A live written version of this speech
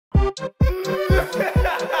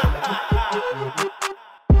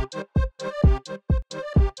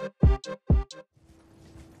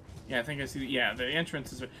Yeah, I think I see. Yeah, the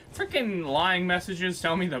entrance is freaking lying messages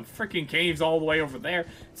tell me the freaking cave's all the way over there.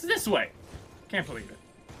 It's this way. Can't believe it.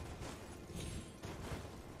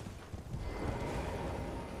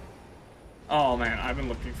 Oh man, I've been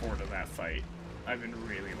looking forward to that fight. I've been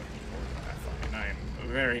really looking forward to that fight, and I am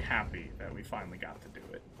very happy that we finally got to do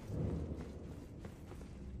it.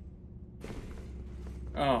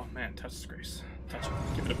 Oh man, touch disgrace. Touch it.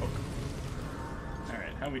 Give it a poke.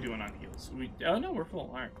 Alright, how are we doing on heals? Oh no, we're full.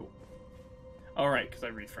 Alright, cool. Alright, because I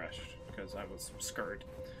refreshed, because I was scared.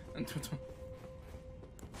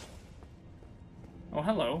 Oh,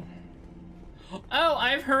 hello. Oh,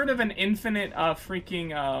 I've heard of an infinite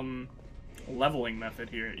freaking leveling method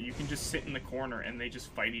here. You can just sit in the corner and they just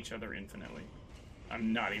fight each other infinitely.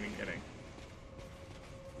 I'm not even kidding.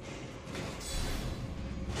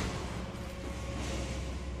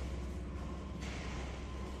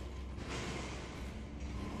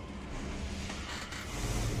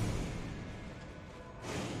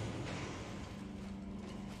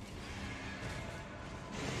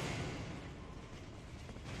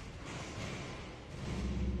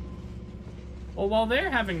 Well, while they're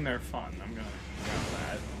having their fun, I'm gonna grab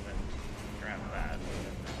that, and then grab that, and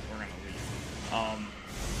then we're gonna leave.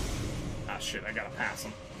 Ah shit, I gotta pass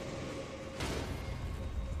them.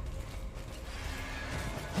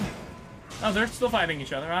 Oh, they're still fighting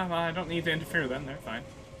each other. I don't need to interfere then, they're fine.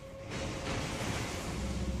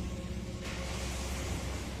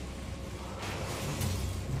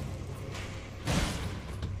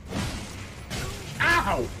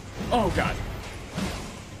 Ow! Oh god.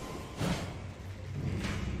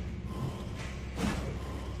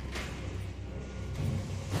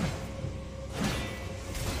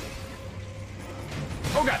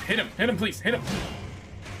 Oh god, hit him please, hit him.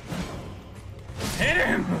 Hit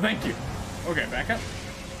him, thank you. Okay, back up.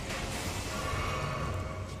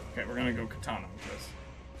 Okay, we're gonna go katana with this.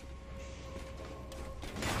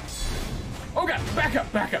 Oh god,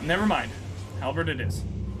 back up, never mind. Halberd it is.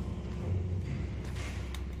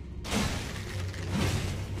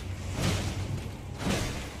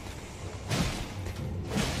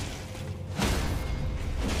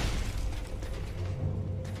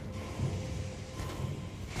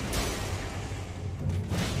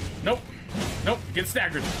 Nope, get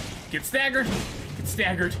staggered. Get staggered. Get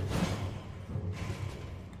staggered.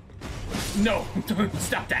 No,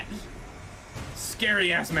 stop that.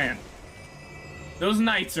 Scary ass man. Those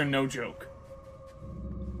knights are no joke.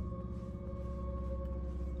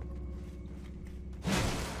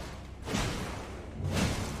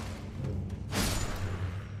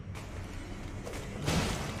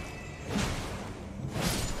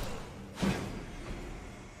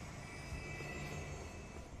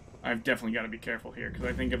 I've definitely got to be careful here, because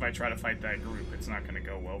I think if I try to fight that group, it's not going to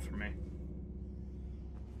go well for me.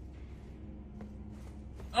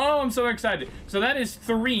 Oh, I'm so excited. So that is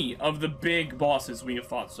 3 of the big bosses we have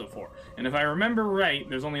fought so far. And if I remember right,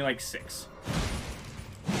 there's only like 6.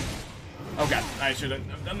 Oh god, I should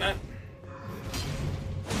have done that.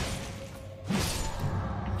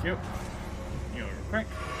 Thank you. You real quick.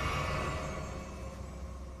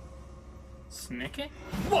 Snicky?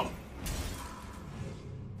 Whoa!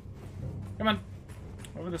 Come on.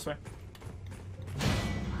 Over this way.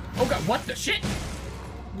 Oh god, what the shit?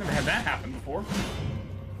 Never had that happen before.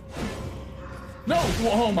 No!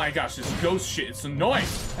 Oh my gosh, this ghost shit, it's annoying.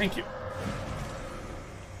 Thank you.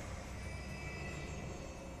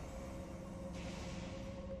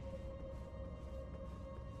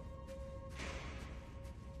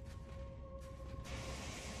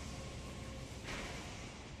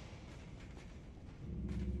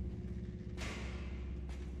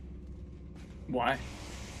 Why?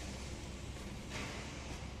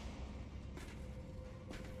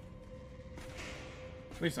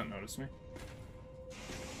 Please don't notice me.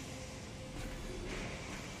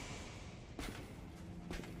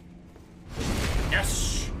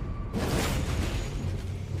 Yes!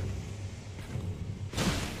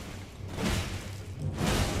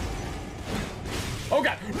 Oh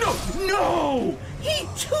god! No! No! He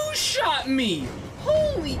two-shot me!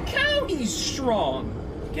 Holy cow, he's strong!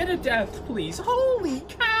 Get a death, please. Holy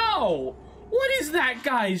cow! What is that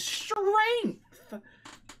guy's strength?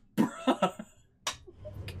 Bruh.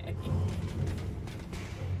 Okay.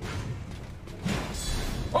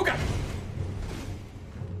 Oh god!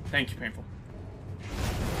 Thank you, Painful.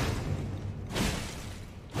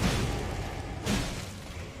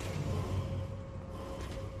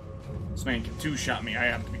 This man can two-shot me. I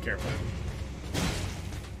have to be careful.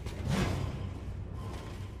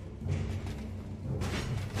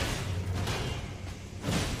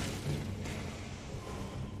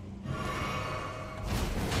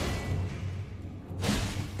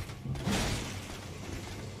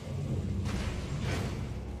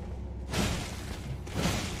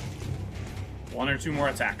 1 or 2 more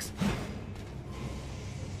attacks.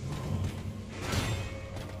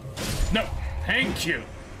 No, thank you.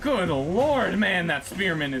 Good lord, man, that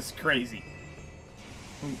spearman is crazy.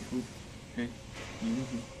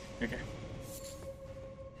 Okay.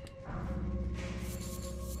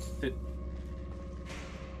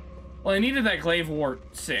 Well, I needed that Glaive Wart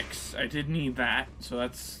 6. I did need that, so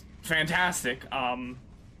that's fantastic.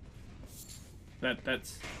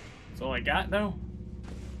 That's all I got, though.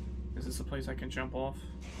 Is this a place I can jump off?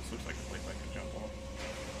 This looks like a place I can jump off.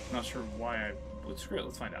 Not sure why I... But screw it,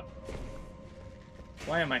 let's find out.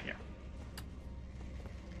 Why am I here?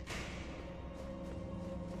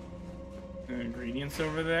 Ingredients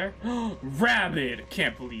over there. Rabbit!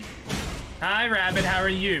 Can't believe it. Hi, Rabbit, how are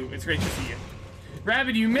you? It's great to see you.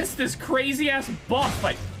 Rabbit, you missed this crazy-ass boss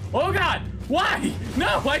fight. Oh, God! Why?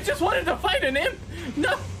 No, I just wanted to fight an imp!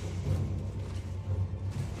 No!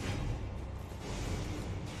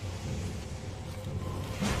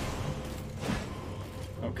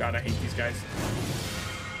 Oh, God, I hate these guys.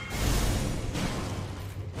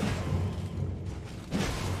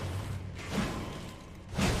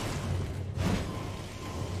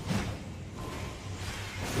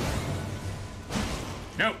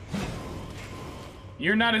 Nope.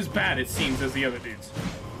 You're not as bad, it seems, as the other dudes.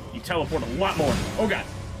 You teleport a lot more. Oh, God.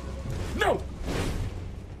 No!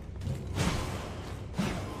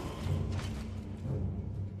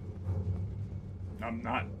 I'm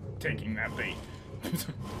not taking that bait.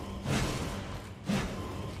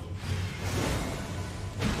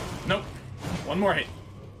 Nope. One more hit.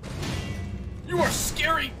 You are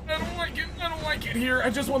scary. I don't like it. I don't like it here. I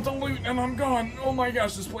just want the loot and I'm gone. Oh my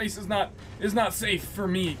gosh, this place is not safe for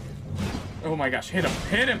me. Oh my gosh, hit him,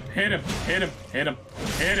 hit him, hit him, hit him, hit him,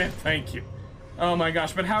 hit him. Thank you. Oh my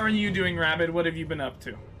gosh, but how are you doing, Rabbit? What have you been up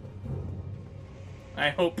to? I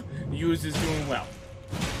hope Yuz is doing well.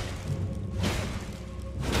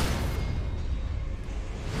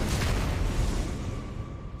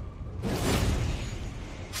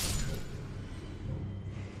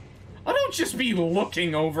 I don't just be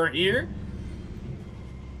looking over here.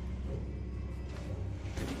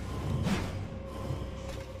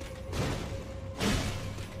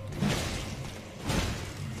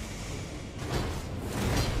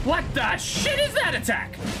 What the shit is that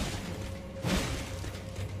attack?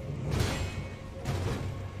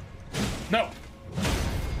 No.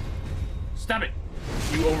 Stop it.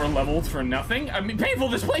 You over-leveled for nothing? I mean, painful,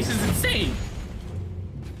 this place is insane.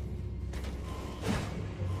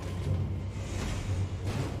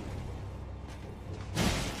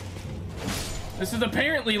 This is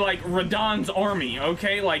apparently like Radahn's army,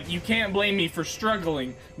 okay? Like, you can't blame me for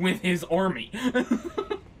struggling with his army.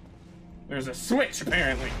 There's a switch,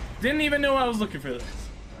 apparently. Didn't even know I was looking for this.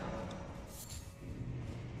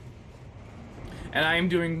 And I am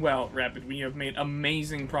doing well, Rapid. We have made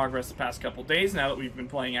amazing progress the past couple days now that we've been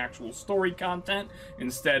playing actual story content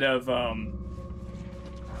instead of,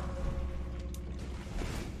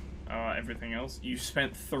 everything else. You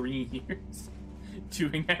spent 3 years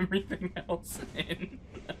doing everything else in...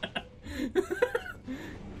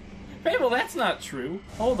 Fable, that's not true.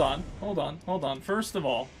 Hold on, hold on, hold on. First of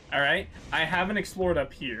all, alright, I haven't explored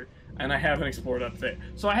up here, and I haven't explored up there.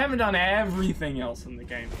 So I haven't done everything else in the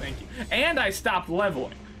game, thank you. And I stopped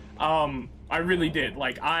leveling. I really did.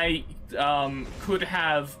 Like, I could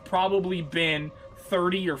have probably been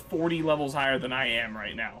 30 or 40 levels higher than I am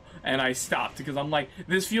right now. And I stopped, because I'm like,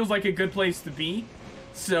 this feels like a good place to be.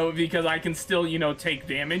 So, because I can still, you know, take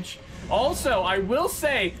damage. Also, I will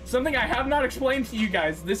say, something I have not explained to you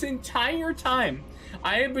guys, this entire time,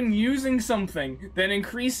 I have been using something that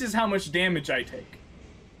increases how much damage I take.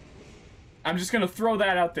 I'm just gonna throw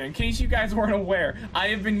that out there, in case you guys weren't aware. I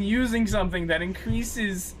have been using something that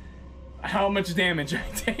increases how much damage I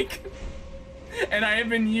take. And I have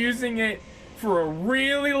been using it for a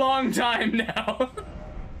really long time now.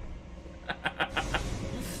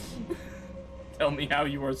 Tell me how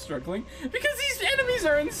you are struggling. Because these enemies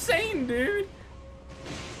are insane, dude.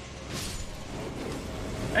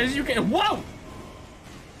 As you can... Whoa!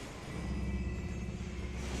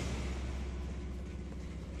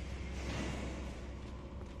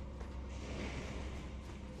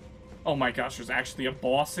 Oh my gosh, there's actually a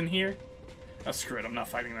boss in here? Oh, screw it, I'm not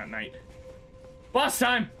fighting that knight. Boss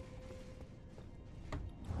time!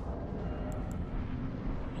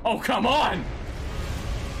 Oh, come on!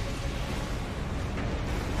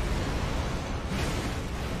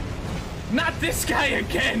 Not this guy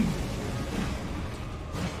again!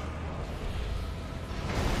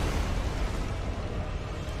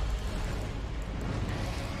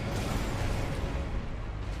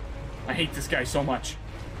 I hate this guy so much.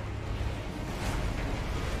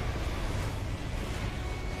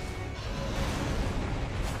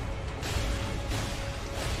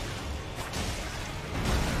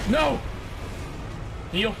 No!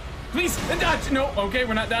 Heal. Please, and dodge! No, okay,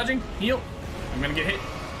 we're not dodging. Heal. I'm gonna get hit.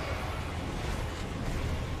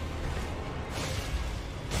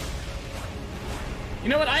 You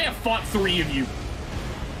know what? I have fought 3 of you.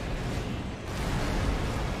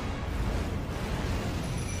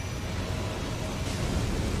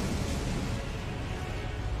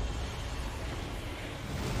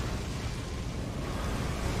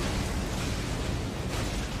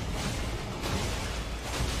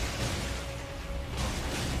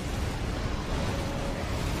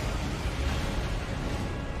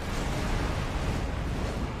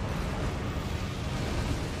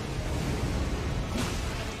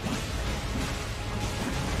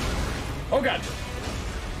 Oh god.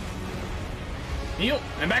 Heal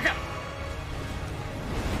and back up.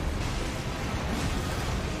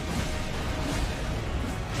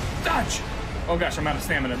 Dodge. Oh gosh, I'm out of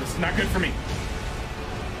stamina. This is not good for me.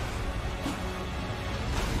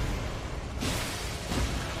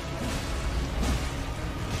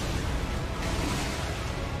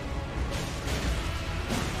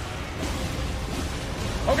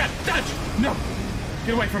 Oh god, dodge. No.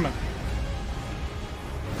 Get away from him.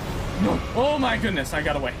 No. Oh my goodness, I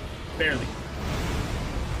got away. Barely.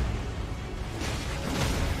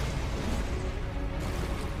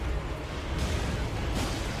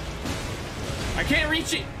 I can't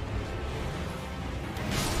reach it.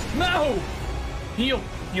 No! Heal.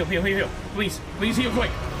 Heal, heal, heal, heal. Please, please heal quick.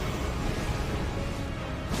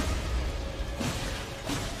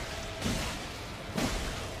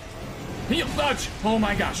 Heal, dodge. Oh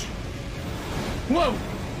my gosh. Whoa.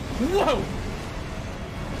 Whoa.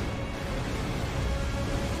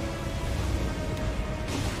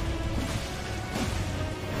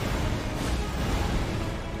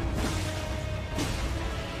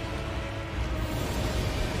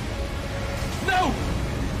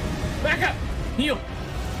 Heal!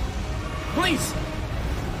 Please!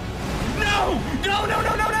 No! No, no,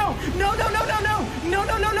 no, no, no! No, no, no, no, no! No,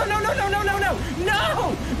 no, no, no, no, no, no, no, no, no!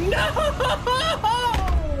 No! No!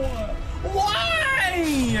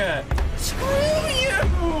 Why? Screw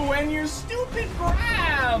you and your stupid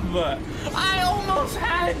grab! I almost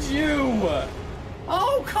had you!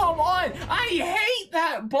 Oh, come on! I hate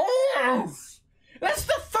that boss! That's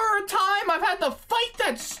the 3rd time I've had to fight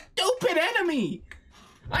that stupid enemy!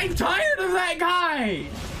 I'm tired of that guy!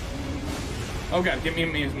 Oh god, give me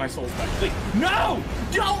my souls back, please. No!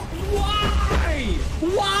 Don't! Why?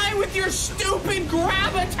 Why with your stupid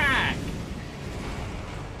grab attack?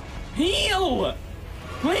 Heal!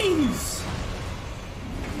 Please!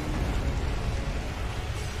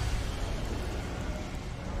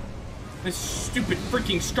 This stupid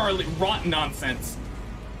freaking Scarlet Rot nonsense.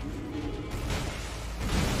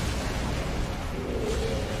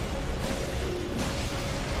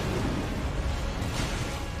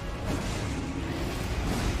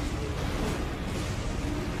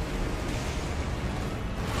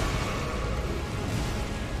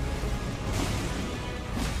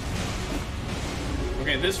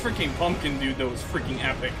 Okay, this freaking pumpkin dude, though, is freaking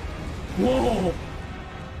epic. Whoa!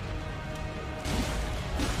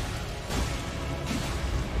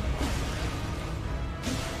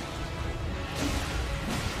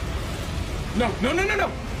 No, no, no, no,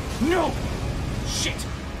 no! No! Shit!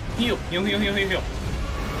 Heal, heal, heal, heal, heal, heal.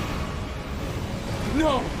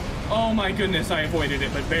 No! Oh my goodness, I avoided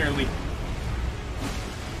it, but barely.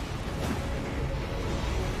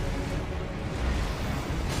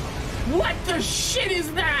 What the shit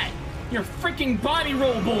is that? Your freaking body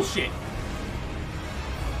roll bullshit.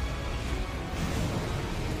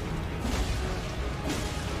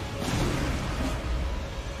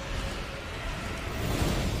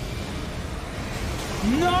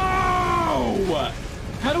 No!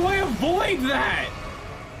 How do I avoid that?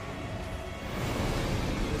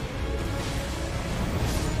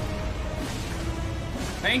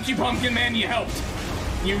 Thank you, Pumpkin Man, you helped.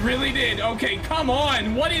 You really did. Okay, come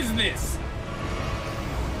on. What is this?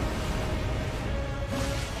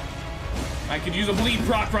 I could use a bleed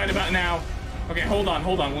proc right about now. Okay, hold on,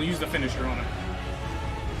 hold on. We'll use the finisher on him.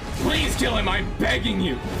 Please kill him. I'm begging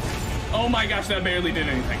you. Oh my gosh, that barely did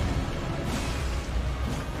anything.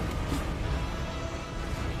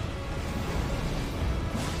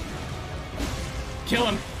 Kill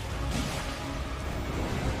him.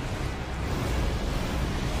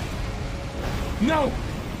 No!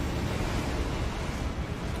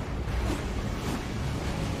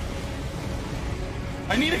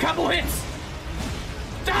 I need a couple hits!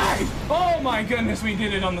 Die! Oh my goodness, we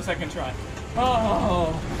did it on the 2nd try.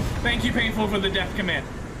 Oh, thank you, Painful, for the death command.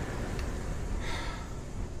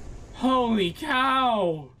 Holy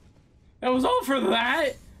cow! That was all for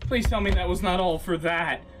that? Please tell me that was not all for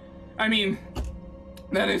that. I mean,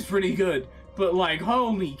 that is pretty good. But, like,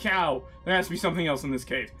 holy cow. There has to be something else in this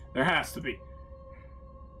cave. There has to be.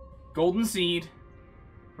 Golden Seed,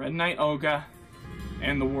 Red Knight Oga,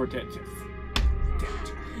 and the Wardead. Damn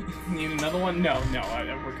it. Need another one? No,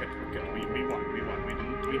 we're good, we're good. We won.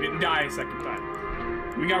 We didn't die a second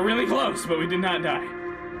time. We got really close, but we did not die.